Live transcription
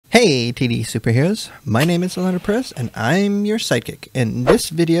Hey TD superheroes, my name is NURBS and I'm your sidekick. In this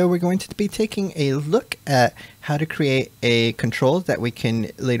video we're going to be taking a look at how to create a control that we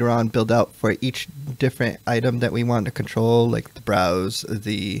can later on build out for each different item that we want to control, like the brows,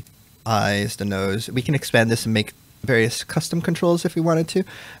 the eyes, the nose. We can expand this and make various custom controls if we wanted to,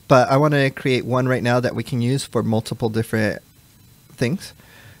 but I want to create one right now that we can use for multiple different things.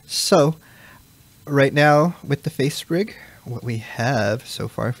 So right now with the face rig, what we have so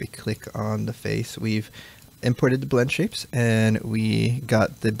far, if we click on the face, we've imported the blend shapes and we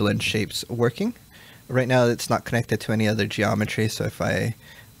got the blend shapes working. Right now it's not connected to any other geometry, so if I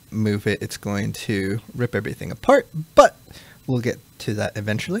move it, it's going to rip everything apart, but we'll get to that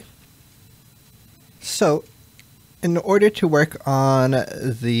eventually. So in order to work on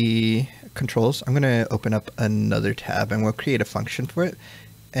the controls, I'm going to open up another tab and we'll create a function for it.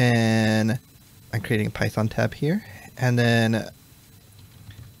 And I'm creating a Python tab here. And then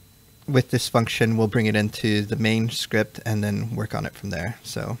with this function, we'll bring it into the main script and then work on it from there.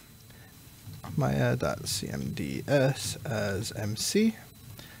 So maya.cmds as MC.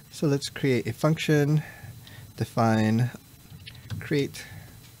 So let's create a function, define create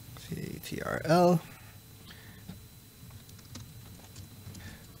ctrl.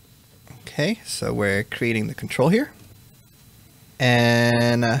 Okay, so we're creating the control here.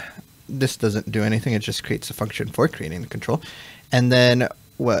 And this doesn't do anything, it just creates a function for creating the control. And then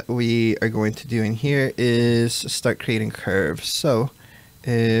what we are going to do in here is start creating curves. So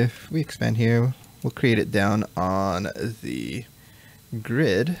if we expand here, we'll create it down on the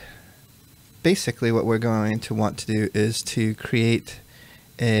grid. Basically what we're going to want to do is to create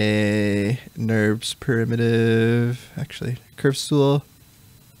a NURBS primitive, actually curves tool,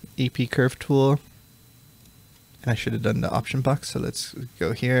 EP curve tool. And I should have done the option box, so let's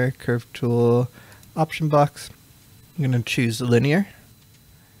go here, curve tool, option box. I'm going to choose linear.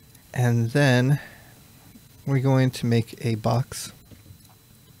 And then we're going to make a box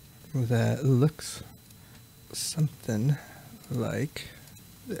that looks something like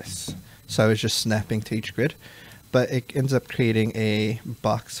this. So I was just snapping to each grid, but it ends up creating a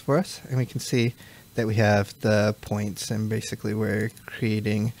box for us. And we can see that we have the points, and basically we're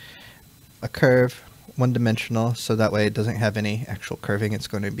creating a curve, one-dimensional, so that way it doesn't have any actual curving, it's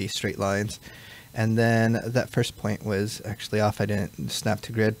going to be straight lines. And then that first point was actually off, I didn't snap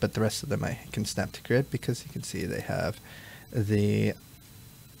to grid, but the rest of them I can snap to grid because you can see they have they're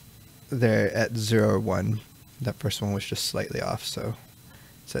at 0 or 1. That first one was just slightly off, so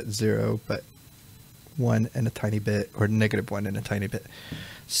it's at 0 but 1 and a tiny bit, or -1 and a tiny bit.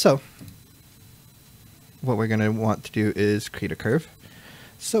 So what we're going to want to do is create a curve.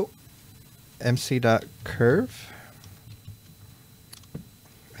 So mc.curve,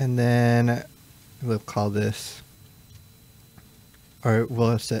 and then we'll call this, or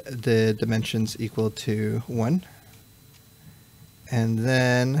we'll set the dimensions equal to 1, and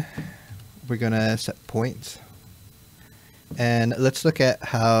then we're gonna set points. And let's look at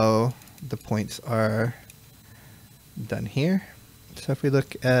how the points are done here. So if we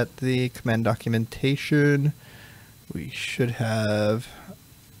look at the command documentation, we should have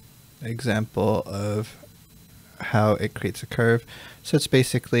example of how it creates a curve. So it's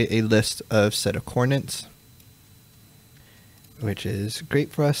basically a list of set of coordinates, which is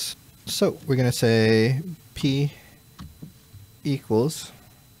great for us. So we're going to say P equals,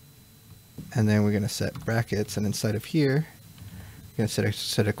 and then we're going to set brackets, and inside of here we're going to set a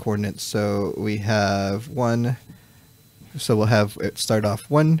set of coordinates. So we have 1, so we'll have it start off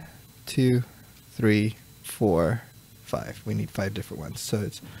 1, 2, 3, 4, 5. We need 5 different ones. So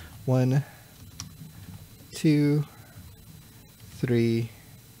it's 1, 2, 3,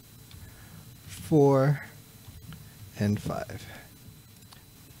 4, and 5.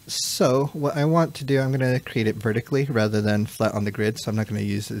 So what I want to do, I'm going to create it vertically rather than flat on the grid, so I'm not going to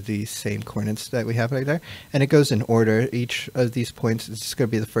use the same coordinates that we have right there. And it goes in order. Each of these points is going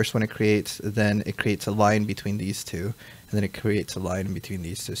to be the first one it creates, then it creates a line between these two, and then it creates a line in between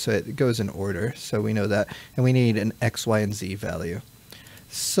these two. So it goes in order, so we know that. And we need an X, Y, and Z value.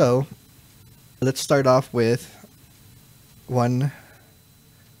 So let's start off with 1,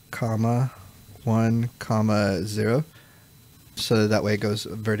 1, 0. So that way it goes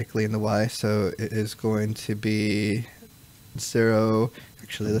vertically in the Y. So it is going to be 0.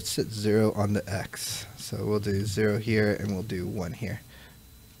 Actually, let's set 0 on the X. So we'll do 0 here and we'll do 1 here.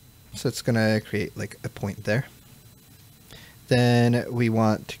 So it's going to create like a point there. Then we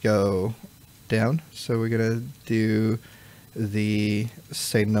want to go down. So we're going to do the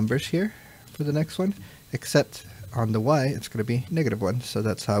same numbers here for the next one, except on the Y it's going to be -1. So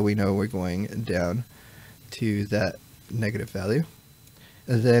that's how we know we're going down to that negative value.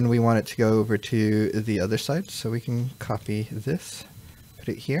 Then we want it to go over to the other side, so we can copy this, put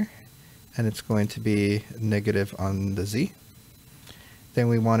it here, and it's going to be negative on the z. Then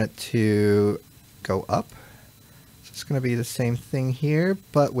we want it to go up, so it's going to be the same thing here,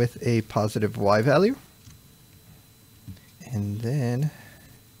 but with a positive y value. And then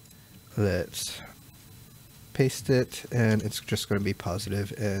let's paste it, and it's just going to be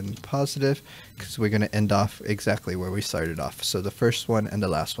positive and positive because we're going to end off exactly where we started off. So the first one and the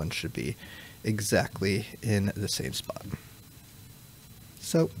last one should be exactly in the same spot.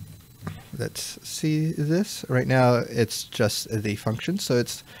 So let's see this. Right now it's just the function, so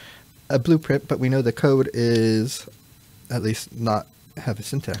it's a blueprint, but we know the code is at least not have a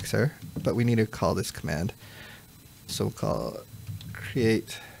syntax error, but we need to call this command. So we'll call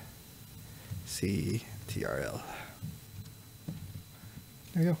create ctrl.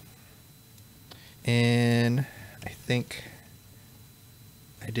 There we go. And I think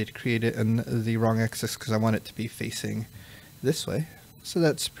I did create it on the wrong axis because I want it to be facing this way. So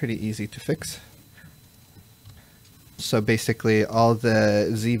that's pretty easy to fix. So basically all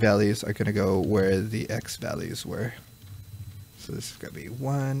the z values are going to go where the x values were. So this is going to be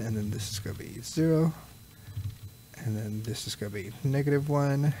 1, and then this is going to be 0. And then this is going to be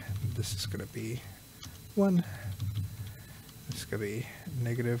 -1. This is going to be 1. This is going to be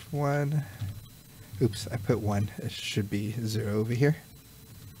 -1. Oops, I put 1. It should be 0 over here.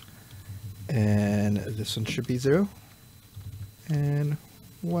 And this one should be 0. And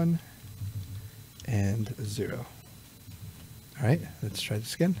 1. And 0. Alright, let's try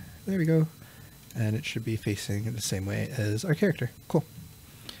this again. There we go. And it should be facing the same way as our character. Cool.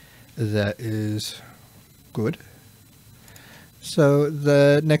 That is good. So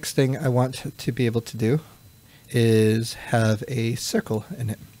the next thing I want to be able to do is have a circle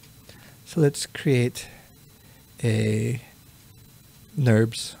in it. So let's create a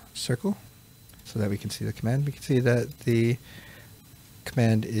NURBS circle so that we can see the command. We can see that the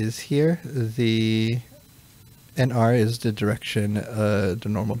command is here. The NR is the direction, the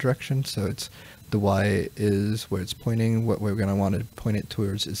normal direction, so it's the Y is where it's pointing. What we're going to want to point it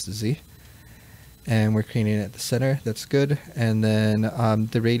towards is the Z. And we're creating it at the center. That's good. And then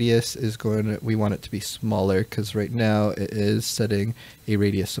the radius is we want it to be smaller because right now it is setting a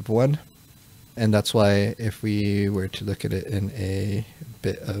radius of 1. And that's why if we were to look at it in a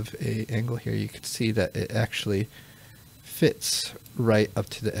bit of a angle here, you could see that it actually fits right up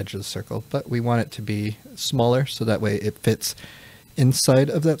to the edge of the circle. But we want it to be smaller so that way it fits inside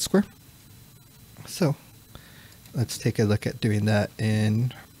of that square. So let's take a look at doing that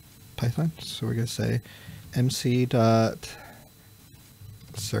in Python. So we're going to say mc.circle.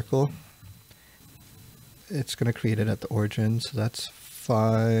 It's going to create it at the origin, so that's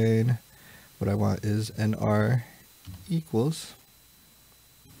fine. What I want is nr equals,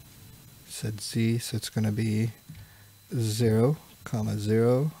 said z, so it's going to be 0,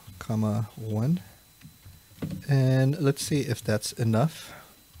 0, 1. And let's see if that's enough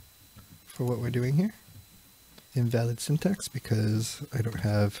for what we're doing here. Invalid syntax because I don't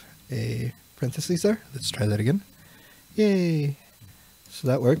have a parentheses there. Let's try that again. Yay! So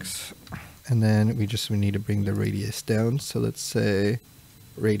that works. And then we need to bring the radius down. So let's say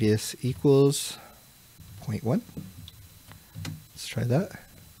radius equals 0.1. Let's try that.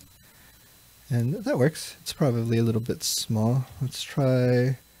 And that works. It's probably a little bit small. Let's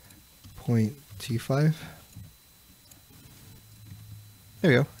try 0.25.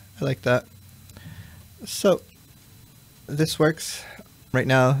 There we go. I like that. So this works. Right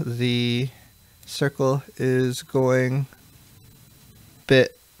now the circle is going a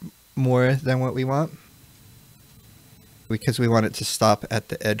bit more than what we want because we want it to stop at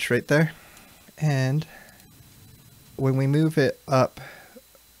the edge right there. And when we move it up,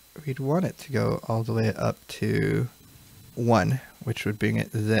 we'd want it to go all the way up to 1, which would bring it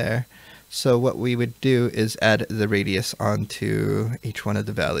there. So what we would do is add the radius onto each one of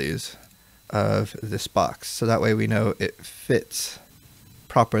the values of this box. So that way we know it fits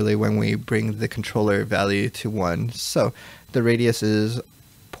properly when we bring the controller value to 1. So the radius is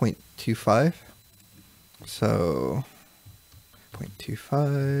 0.25. So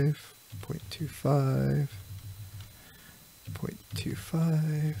 0.25, 0.25,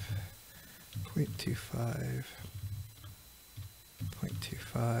 0.25, 0.25,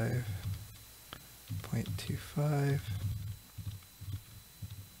 0.25, 0.25.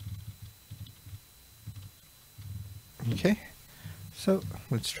 Okay, so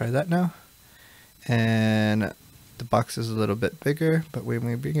let's try that now. And the box is a little bit bigger, but when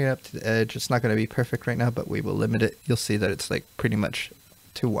we bring it up to the edge, it's not going to be perfect right now, but we will limit it. You'll see that it's like pretty much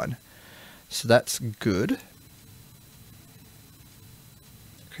to 1. So that's good.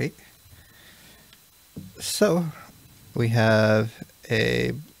 Great. So we have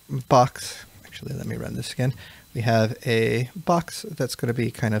a box. Actually, let me run this again. We have a box that's going to be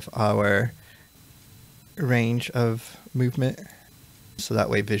kind of our range of movement. So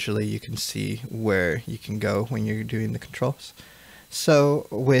that way visually you can see where you can go when you're doing the controls. So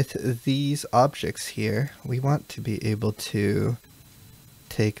with these objects here, we want to be able to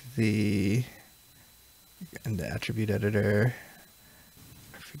take in the attribute editor,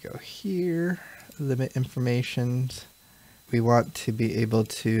 if we go here, limit informations, we want to be able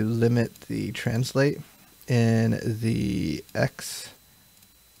to limit the translate in the X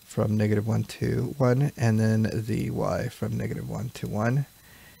from -1 to 1, and then the Y from -1 to 1.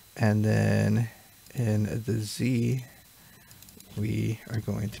 And then in the Z, we are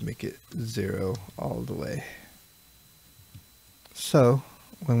going to make it 0 all the way. So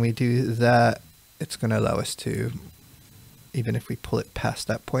when we do that, it's going to allow us to, even if we pull it past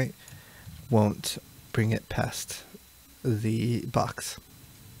that point, won't bring it past the box.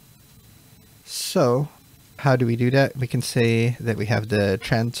 So how do we do that? We can say that we have the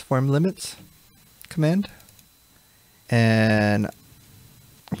transform limits command, and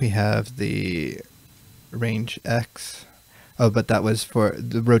we have the range X. Oh, but that was for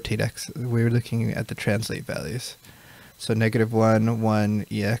the rotate X. We were looking at the translate values. So -1, 1,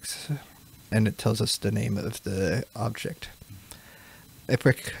 EX, and it tells us the name of the object. If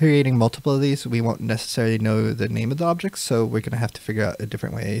we're creating multiple of these, we won't necessarily know the name of the object, so we're going to have to figure out a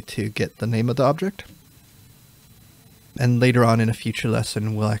different way to get the name of the object. And later on in a future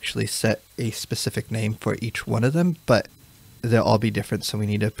lesson, we'll actually set a specific name for each one of them, but they'll all be different, so we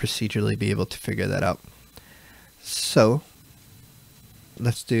need to procedurally be able to figure that out. So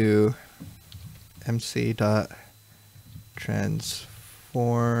let's do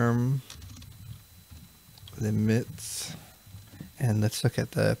mc.transform limits, and let's look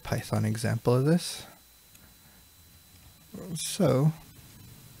at the Python example of this. So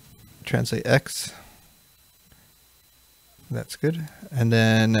translate X, that's good, and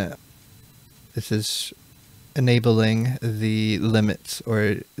then this is enabling the limits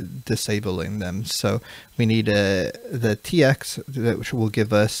or disabling them. So we need the TX, which will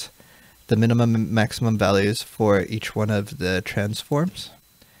give us the minimum and maximum values for each one of the transforms.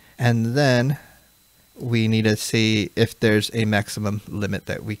 And then we need to see if there's a maximum limit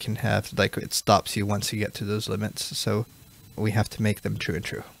that we can have, like it stops you once you get to those limits. So we have to make them true and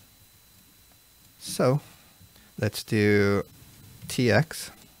true. So let's do TX.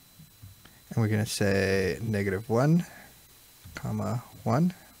 And we're going to say -1,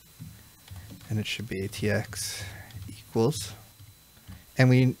 1, and it should be TX equals. And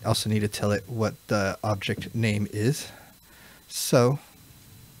we also need to tell it what the object name is. So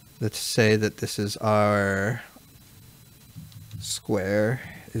let's say that this is our square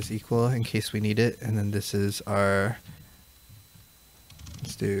is equal in case we need it. And then this is our,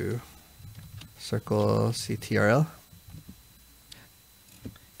 let's do circle CTRL.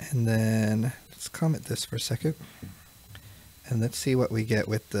 And then let's comment this for a second. And let's see what we get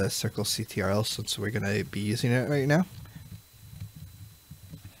with the circle CTRL, since we're going to be using it right now.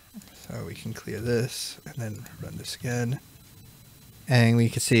 So we can clear this and then run this again. And we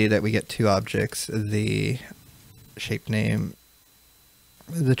can see that we get two objects, the shape name,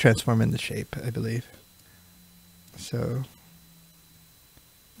 the transform and the shape, I believe. So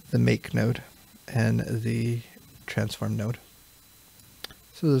the make node and the transform node.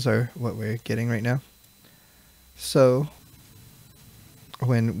 So those are what we're getting right now. So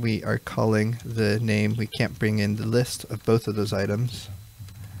when we are calling the name, we can't bring in the list of both of those items.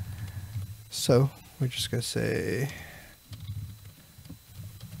 So we're just going to say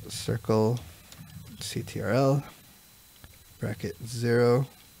circle CTRL bracket 0,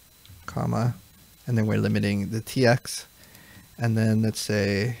 comma, and then we're limiting the TX. And then let's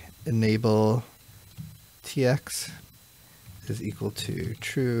say enable TX is equal to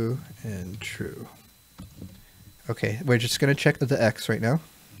true and true. Okay, we're just going to check the X right now.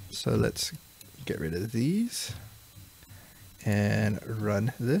 So let's get rid of these and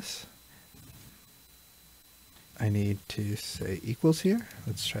run this. I need to say equals here.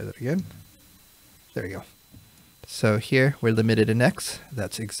 Let's try that again. There we go. So here we're limited in X.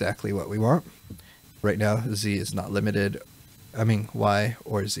 That's exactly what we want. Right now Z is not limited, Y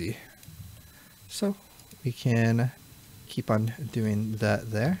or Z. So we can keep on doing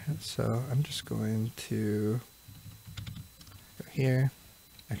that there. So I'm just going to go here.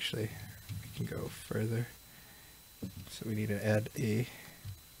 Actually, we can go further. So we need to add a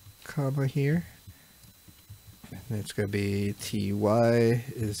comma here. And it's going to be ty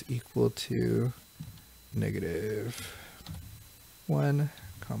is equal to -1,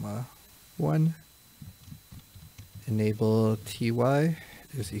 comma 1. Enable ty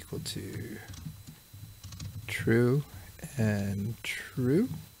is equal to true and true.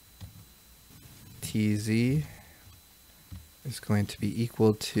 Tz is going to be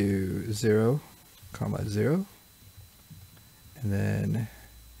equal to 0, comma 0. And then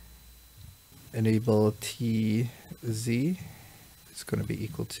enable tz is going to be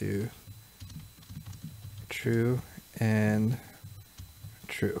equal to true and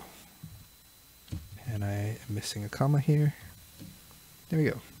true. And I am missing a comma here. There we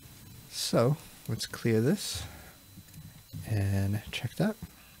go. So let's clear this and check that.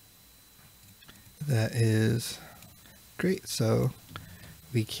 That is great. So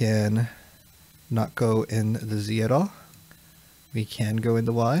we can not go in the Z at all. We can go in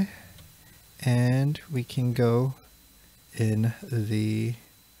the Y, and we can go in the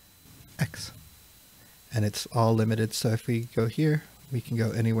X. And it's all limited. So if we go here, we can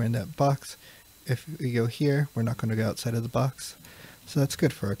go anywhere in that box. If we go here, we're not going to go outside of the box. So that's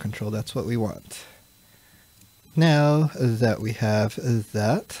good for our control. That's what we want. Now that we have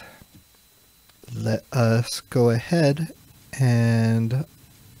that, let us go ahead and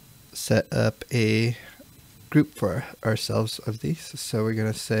set up a group for ourselves of these. So we're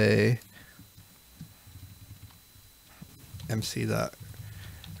going to say mc.group,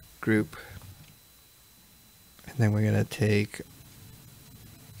 and then we're going to take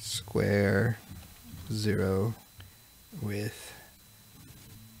square 0 with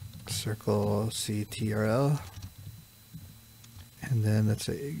circle CTRL, and then let's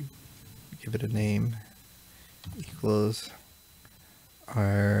say give it a name equals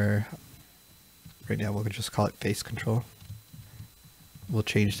our, right now we'll just call it face control. We'll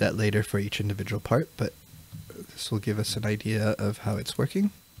change that later for each individual part, but this will give us an idea of how it's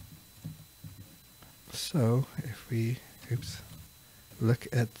working. So if we look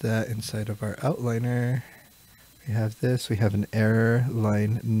at that inside of our outliner, we have this, we have an error,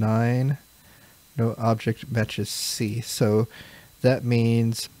 line 9, no object matches C. So that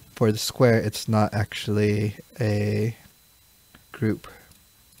means for the square, it's not actually a group,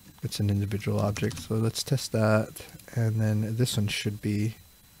 it's an individual object. So let's test that. And then this one should be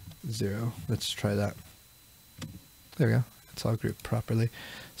 0. Let's try that. There we go. It's all grouped properly.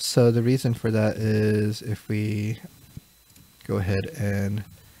 So the reason for that is if we go ahead and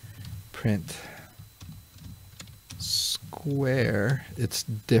print square, it's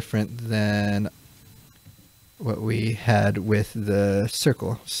different than what we had with the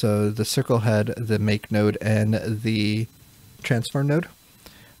circle. So the circle had the make node and the transform node,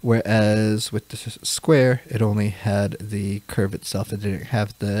 whereas with the square, it only had the curve itself. It didn't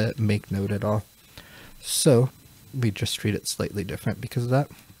have the make node at all. So we just treat it slightly different because of that.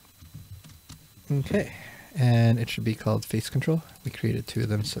 Okay, and it should be called face control. We created 2 of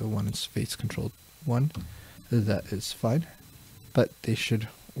them, so one is face control 1. That is fine, but they should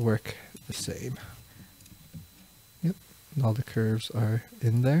work the same. Yep, all the curves are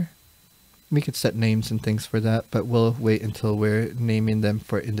in there. We could set names and things for that, but we'll wait until we're naming them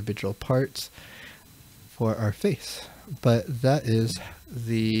for individual parts for our face. But that is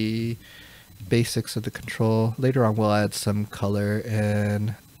the basics of the control. Later on we'll add some color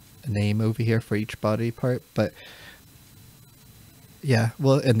and a name over here for each body part, but yeah,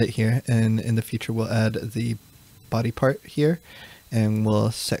 we'll end it here, and in the future we'll add the body part here, and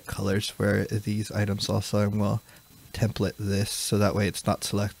we'll set colors for these items also, and we'll template this so that way it's not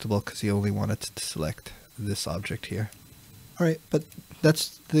selectable because you only want it to select this object here. Alright, but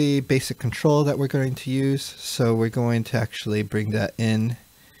that's the basic control that we're going to use, so we're going to actually bring that in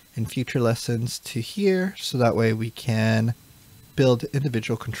future lessons to here, so that way we can build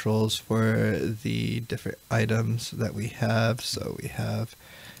individual controls for the different items that we have. So we have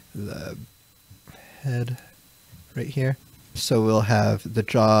the head right here. So we'll have the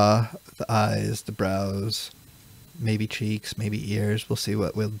jaw, the eyes, the brows, maybe cheeks, maybe ears. We'll see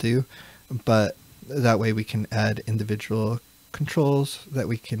what we'll do. But that way we can add individual controls that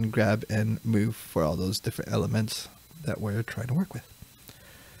we can grab and move for all those different elements that we're trying to work with.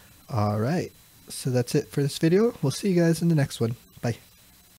 All right. So that's it for this video. We'll see you guys in the next one. Bye.